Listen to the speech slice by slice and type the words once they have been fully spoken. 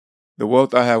The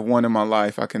wealth I have won in my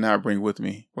life I cannot bring with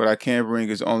me. What I can bring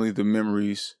is only the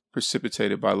memories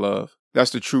precipitated by love.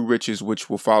 That's the true riches which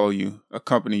will follow you,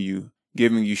 accompany you,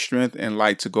 giving you strength and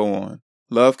light to go on.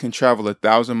 Love can travel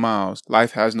 1,000 miles.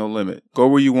 Life has no limit. Go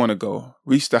where you want to go.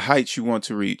 Reach the heights you want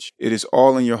to reach. It is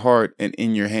all in your heart and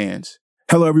in your hands.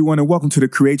 Hello, everyone, and welcome to the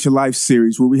Create Your Life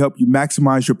series, where we help you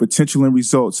maximize your potential and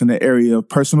results in the area of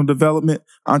personal development,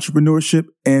 entrepreneurship,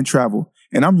 and travel.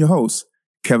 And I'm your host,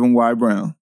 Kevin Y.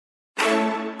 Brown.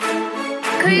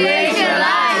 Create your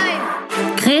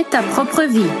life. Crée ta propre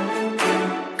vie.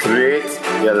 Create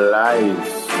your life.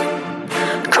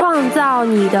 创造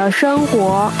你的生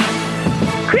活。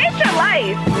Create your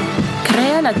life.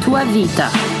 Crea la tua vita.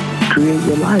 Create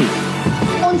your life.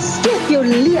 Ontdek je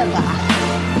leven.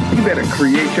 You better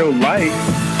create your life.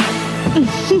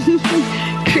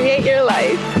 Create your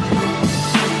life.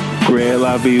 Create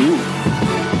la vie.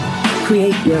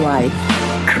 Create your life.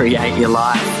 Create your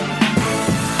life.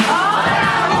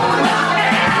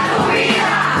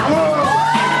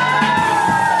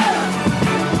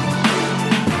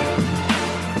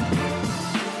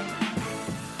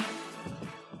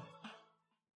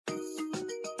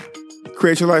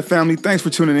 Create Your Life family, thanks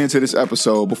for tuning in to this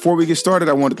episode. Before we get started,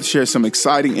 I wanted to share some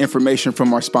exciting information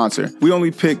from our sponsor. We only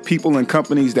pick people and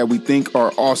companies that we think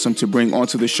are awesome to bring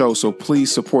onto the show, so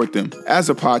please support them.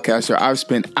 As a podcaster, I've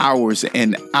spent hours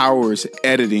and hours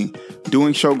editing,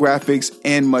 doing show graphics,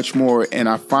 and much more, and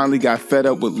I finally got fed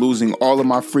up with losing all of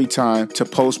my free time to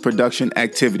post-production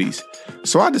activities.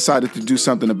 So I decided to do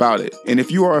something about it. And if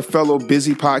you are a fellow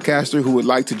busy podcaster who would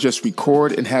like to just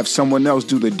record and have someone else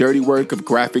do the dirty work of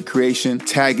graphic creation,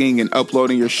 tagging and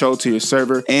uploading your show to your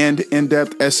server, and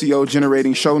in-depth SEO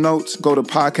generating show notes, go to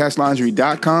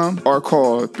podcastlaundry.com or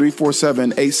call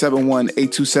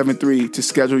 347-871-8273 to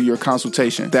schedule your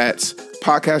consultation. That's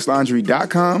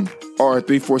podcastlaundry.com or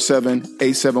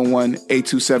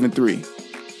 347-871-8273.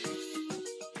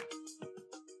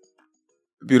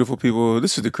 Beautiful people,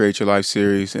 this is the Create Your Life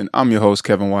series, and I'm your host,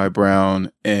 Kevin Y.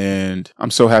 Brown, and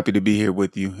I'm so happy to be here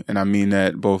with you, and I mean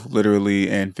that both literally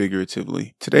and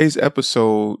figuratively. Today's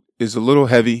episode is a little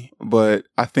heavy, but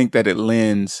I think that it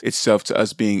lends itself to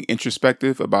us being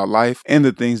introspective about life and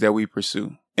the things that we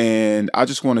pursue. And I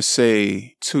just want to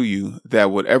say to you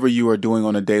that whatever you are doing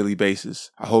on a daily basis,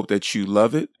 I hope that you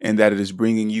love it and that it is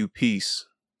bringing you peace.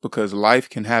 Because life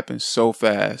can happen so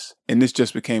fast, and this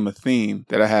just became a theme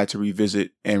that I had to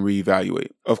revisit and reevaluate.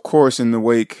 Of course, in the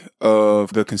wake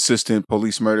of the consistent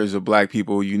police murders of Black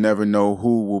people, you never know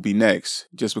who will be next,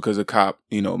 just because a cop,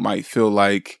 might feel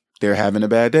like they're having a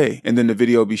bad day. And then the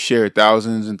video will be shared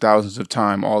thousands and thousands of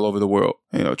times all over the world.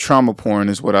 Trauma porn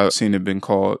is what I've seen it been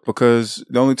called, because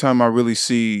the only time I really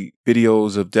see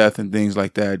videos of death and things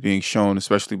like that being shown,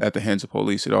 especially at the hands of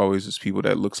police, it always is people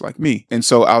that looks like me. And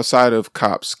so outside of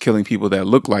cops killing people that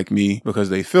look like me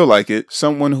because they feel like it,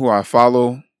 someone who I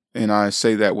follow, and I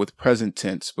say that with present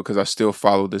tense because I still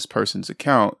follow this person's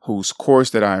account, whose course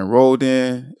that I enrolled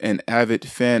in, an avid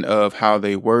fan of how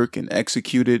they work and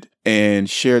executed and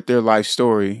shared their life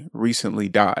story, recently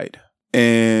died.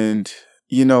 And,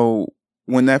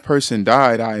 when that person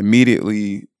died, I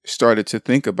immediately started to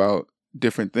think about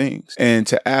different things and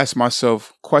to ask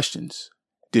myself questions.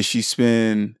 Did she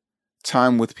spend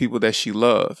time with people that she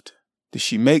loved? Did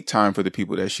she make time for the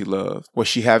people that she loved? Was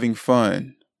she having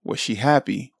fun? Was she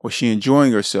happy? Was she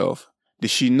enjoying herself?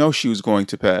 Did she know she was going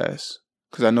to pass?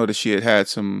 Because I know that she had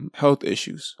some health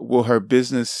issues. Will her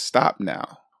business stop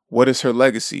now? What is her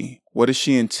legacy? What does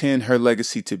she intend her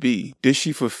legacy to be? Did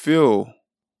she fulfill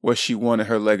what she wanted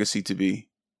her legacy to be?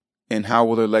 And how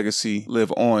will her legacy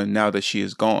live on now that she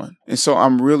is gone? And so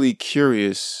I'm really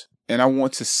curious, and I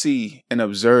want to see and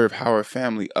observe how her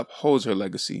family upholds her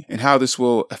legacy and how this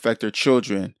will affect her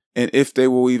children, and if they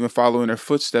will even follow in her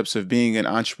footsteps of being an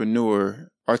entrepreneur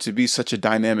or to be such a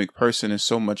dynamic person and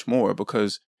so much more,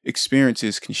 because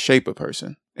experiences can shape a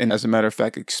person. And as a matter of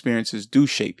fact, experiences do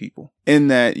shape people. In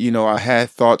that, I had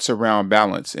thoughts around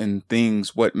balance and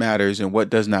things, what matters and what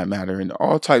does not matter and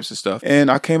all types of stuff.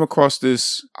 And I came across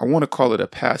this, I want to call it a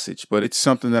passage, but it's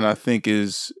something that I think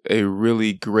is a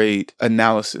really great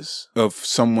analysis of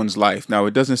someone's life. Now,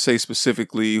 it doesn't say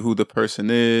specifically who the person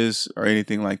is or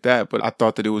anything like that, but I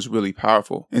thought that it was really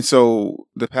powerful. And so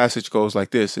the passage goes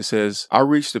like this. It says, "I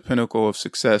reached the pinnacle of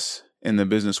success in the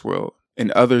business world. In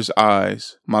others'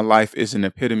 eyes, my life is an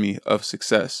epitome of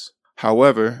success.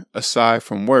 However, aside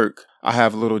from work, I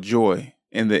have little joy.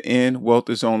 In the end, wealth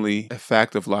is only a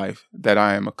fact of life that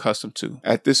I am accustomed to.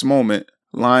 At this moment,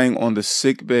 lying on the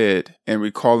sick bed and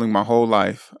recalling my whole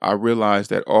life, I realize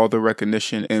that all the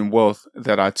recognition and wealth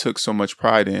that I took so much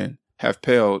pride in have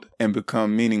paled and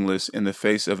become meaningless in the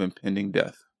face of impending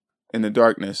death." In the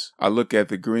darkness, I look at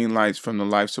the green lights from the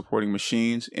life-supporting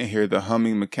machines and hear the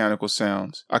humming mechanical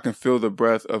sounds. I can feel the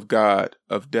breath of God,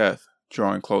 of death,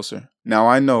 drawing closer. Now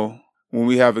I know when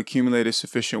we have accumulated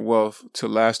sufficient wealth to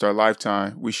last our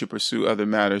lifetime, we should pursue other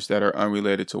matters that are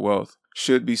unrelated to wealth.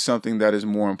 Should be something that is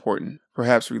more important.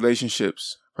 Perhaps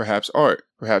relationships, perhaps art,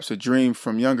 perhaps a dream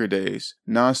from younger days.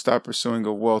 Non-stop pursuing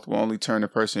of wealth will only turn a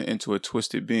person into a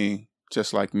twisted being,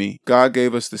 just like me. God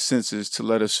gave us the senses to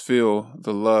let us feel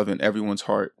the love in everyone's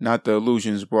heart, not the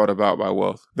illusions brought about by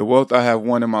wealth. The wealth I have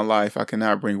won in my life I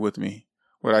cannot bring with me.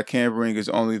 What I can bring is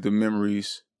only the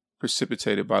memories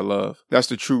precipitated by love. That's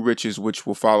the true riches which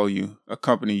will follow you,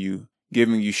 accompany you,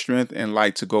 giving you strength and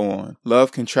light to go on.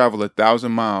 Love can travel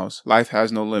 1,000 miles. Life has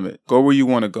no limit. Go where you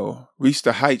want to go. Reach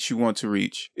the heights you want to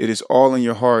reach. It is all in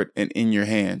your heart and in your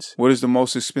hands. What is the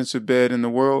most expensive bed in the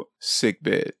world? Sick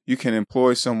bed. You can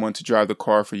employ someone to drive the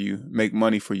car for you, make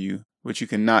money for you, but you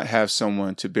cannot have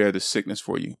someone to bear the sickness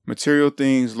for you. Material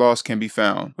things lost can be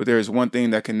found, but there is one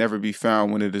thing that can never be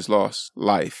found when it is lost: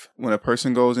 life. When a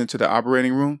person goes into the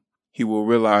operating room, he will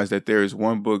realize that there is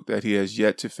one book that he has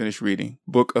yet to finish reading.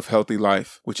 Book of Healthy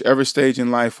Life. Whichever stage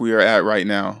in life we are at right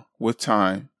now, with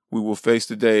time, we will face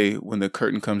the day when the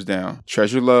curtain comes down.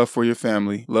 Treasure love for your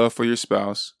family, love for your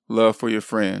spouse, love for your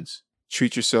friends.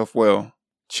 Treat yourself well.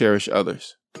 Cherish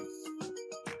others.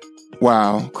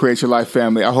 Wow, Create Your Life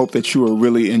family, I hope that you are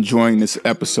really enjoying this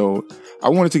episode. I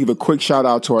wanted to give a quick shout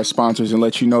out to our sponsors and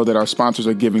let you know that our sponsors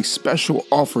are giving special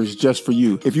offers just for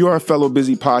you. If you are a fellow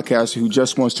busy podcaster who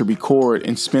just wants to record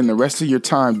and spend the rest of your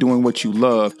time doing what you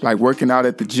love, like working out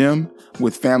at the gym,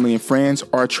 with family and friends,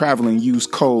 or traveling, use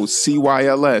code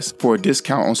CYLS for a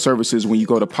discount on services when you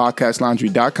go to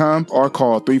podcastlaundry.com or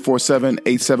call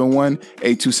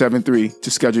 347-871-8273 to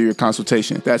schedule your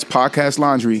consultation. That's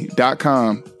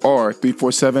podcastlaundry.com or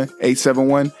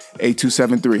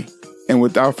 347-871-8273. And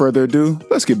without further ado,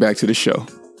 let's get back to the show.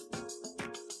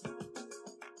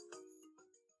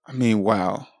 I mean,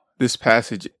 wow. This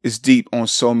passage is deep on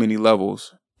so many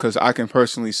levels, because I can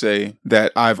personally say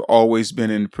that I've always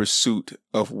been in pursuit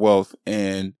of wealth,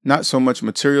 and not so much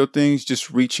material things, just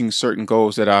reaching certain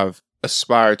goals that I've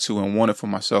aspired to and wanted for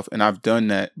myself. And I've done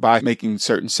that by making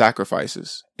certain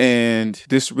sacrifices. And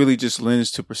this really just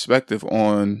lends to perspective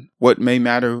on what may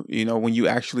matter, when you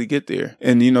actually get there.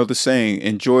 And the saying,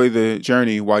 enjoy the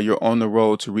journey while you're on the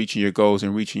road to reaching your goals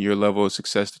and reaching your level of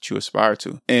success that you aspire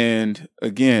to. And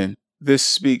again, this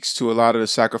speaks to a lot of the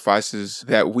sacrifices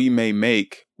that we may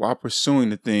make while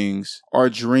pursuing the things, our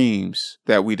dreams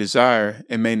that we desire,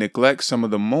 and may neglect some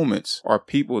of the moments or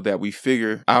people that we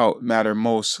figure out matter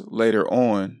most later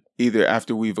on, either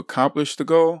after we've accomplished the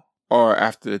goal or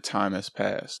after the time has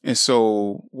passed. And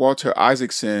so Walter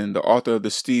Isaacson, the author of the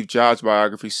Steve Jobs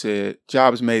biography, said,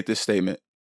 Jobs made this statement: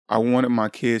 "I wanted my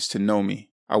kids to know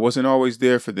me. I wasn't always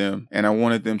there for them, and I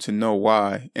wanted them to know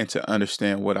why and to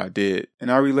understand what I did."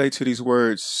 And I relate to these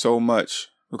words so much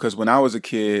because when I was a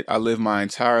kid, I lived my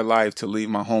entire life to leave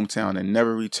my hometown and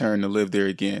never return to live there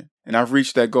again. And I've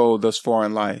reached that goal thus far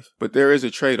in life. But there is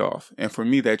a trade-off. And for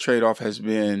me, that trade-off has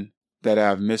been that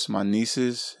I've missed my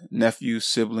nieces, nephews,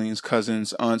 siblings,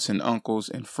 cousins, aunts, and uncles,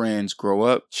 and friends grow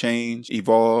up, change,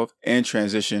 evolve, and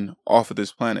transition off of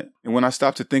this planet. And when I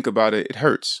stop to think about it, it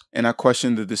hurts. And I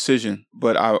question the decision.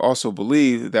 But I also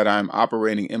believe that I'm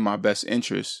operating in my best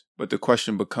interest. But the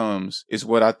question becomes, is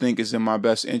what I think is in my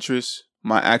best interest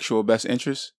my actual best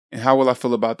interest? And how will I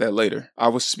feel about that later? I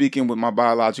was speaking with my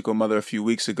biological mother a few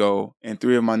weeks ago, and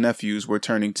 3 of my nephews were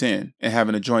turning 10 and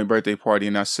having a joint birthday party.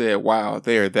 And I said, wow,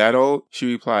 they are that old? She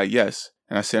replied, yes.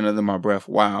 And I said under my breath,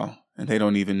 wow, and they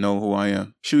don't even know who I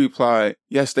am. She replied,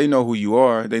 yes, they know who you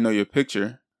are. They know your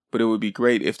picture, but it would be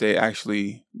great if they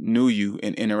actually knew you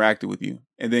and interacted with you.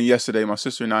 And then yesterday, my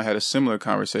sister and I had a similar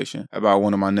conversation about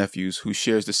one of my nephews who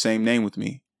shares the same name with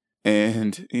me.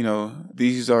 And,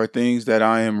 these are things that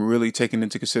I am really taking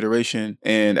into consideration.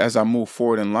 And as I move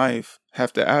forward in life,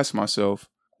 have to ask myself,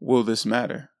 will this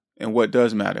matter? And what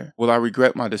does matter? Will I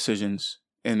regret my decisions?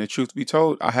 And the truth be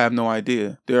told, I have no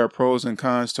idea. There are pros and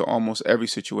cons to almost every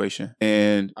situation.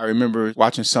 And I remember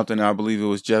watching something, I believe it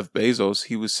was Jeff Bezos.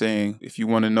 He was saying, if you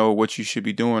want to know what you should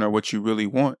be doing or what you really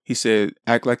want, he said,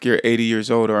 act like you're 80 years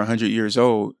old or 100 years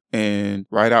old and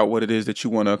write out what it is that you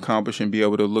want to accomplish and be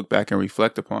able to look back and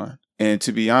reflect upon. And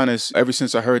to be honest, ever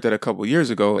since I heard that a couple of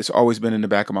years ago, it's always been in the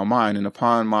back of my mind. And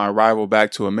upon my arrival back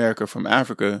to America from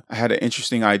Africa, I had an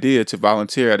interesting idea to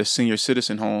volunteer at a senior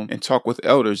citizen home and talk with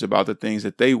elders about the things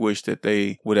that they wish that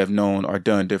they would have known or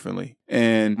done differently.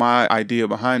 And my idea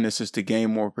behind this is to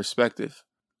gain more perspective.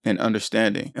 and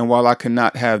understanding. And while I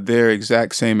cannot have their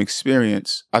exact same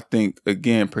experience, I think,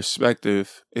 again,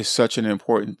 perspective is such an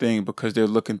important thing because they're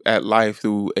looking at life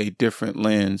through a different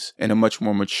lens and a much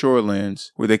more mature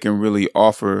lens where they can really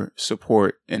offer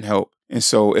support and help. And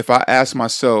so if I ask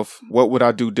myself, what would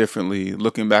I do differently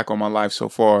looking back on my life so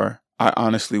far? I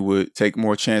honestly would take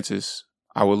more chances.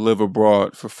 I would live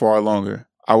abroad for far longer.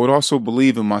 I would also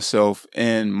believe in myself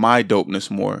and my dopeness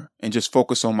more and just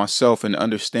focus on myself and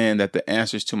understand that the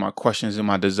answers to my questions and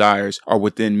my desires are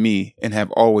within me and have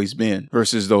always been,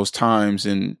 versus those times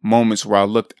and moments where I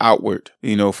looked outward,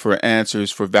 for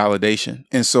answers, for validation.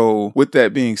 And so with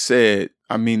that being said,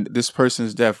 this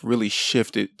person's death really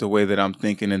shifted the way that I'm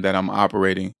thinking and that I'm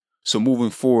operating. So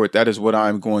moving forward, that is what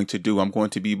I'm going to do. I'm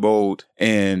going to be bold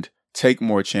and take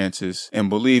more chances and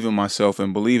believe in myself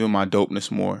and believe in my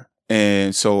dopeness more.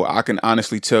 And so I can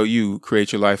honestly tell you,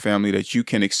 Create Your Life family, that you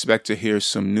can expect to hear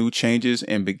some new changes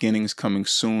and beginnings coming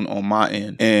soon on my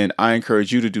end. And I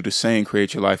encourage you to do the same,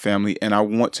 Create Your Life family. And I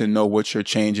want to know what your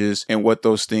changes and what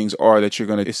those things are that you're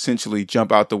going to essentially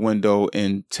jump out the window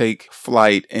and take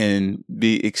flight and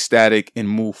be ecstatic and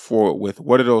move forward with.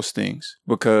 What are those things?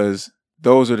 Because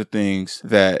those are the things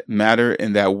that matter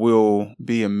and that will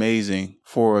be amazing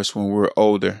for us when we're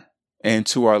older and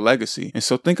to our legacy. And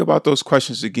so think about those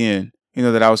questions again,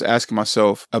 that I was asking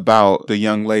myself about the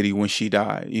young lady when she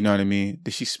died. You know what I mean?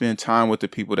 Did she spend time with the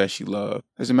people that she loved?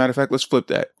 As a matter of fact, let's flip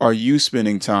that. Are you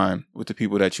spending time with the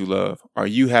people that you love? Are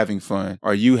you having fun?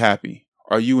 Are you happy?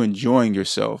 Are you enjoying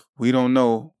yourself? We don't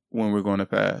know when we're going to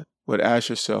pass. But ask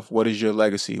yourself, what is your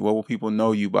legacy? What will people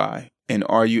know you by? And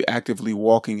are you actively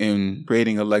walking and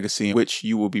creating a legacy in which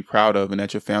you will be proud of and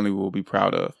that your family will be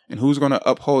proud of? And who's going to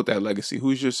uphold that legacy?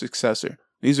 Who's your successor?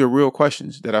 These are real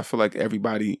questions that I feel like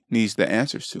everybody needs the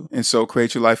answers to. And so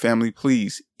Create Your Life family,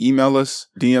 please email us,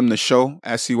 DM the show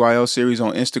at CYL Series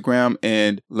on Instagram,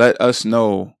 and let us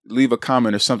know. Leave a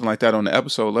comment or something like that on the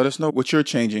episode. Let us know what you're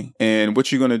changing and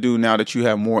what you're going to do now that you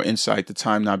have more insight, the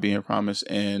time not being promised.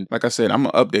 And like I said, I'm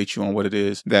going to update you on what it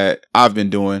is that I've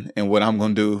been doing and what I'm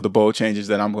going to do, the bold changes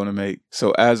that I'm going to make.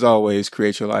 So as always,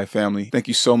 Create Your Life family, thank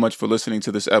you so much for listening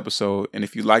to this episode. And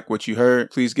if you like what you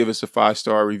heard, please give us a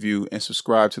 5-star review and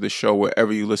subscribe to the show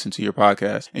wherever you listen to your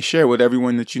podcast, and share with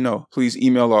everyone that you know. Please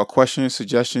email all questions,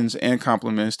 suggestions, and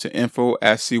compliments to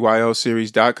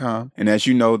info@cylseries.com. And as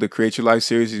you know, the Create Your Life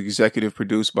series is executive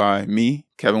produced by me,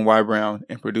 Kevin Y. Brown,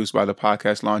 and produced by the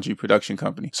Podcast Laundry Production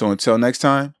Company. So until next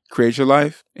time, create your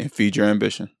life and feed your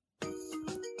ambition.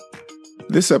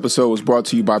 This episode was brought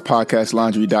to you by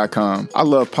PodcastLaundry.com. I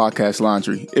love Podcast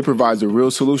Laundry. It provides a real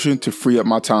solution to free up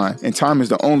my time, and time is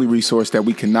the only resource that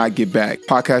we cannot get back.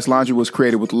 Podcast Laundry was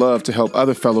created with love to help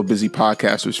other fellow busy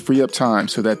podcasters free up time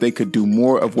so that they could do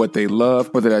more of what they love,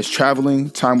 whether that's traveling,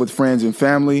 time with friends and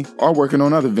family, or working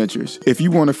on other ventures. If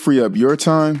you want to free up your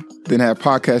time, then have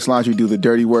Podcast Laundry do the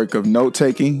dirty work of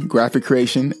note-taking, graphic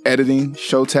creation, editing,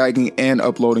 show tagging, and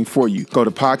uploading for you. Go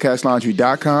to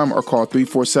podcastlaundry.com or call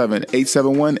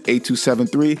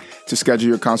 347-871-8273 to schedule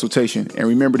your consultation. And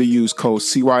remember to use code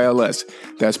CYLS.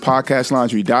 That's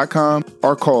podcastlaundry.com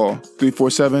or call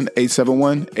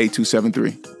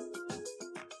 347-871-8273.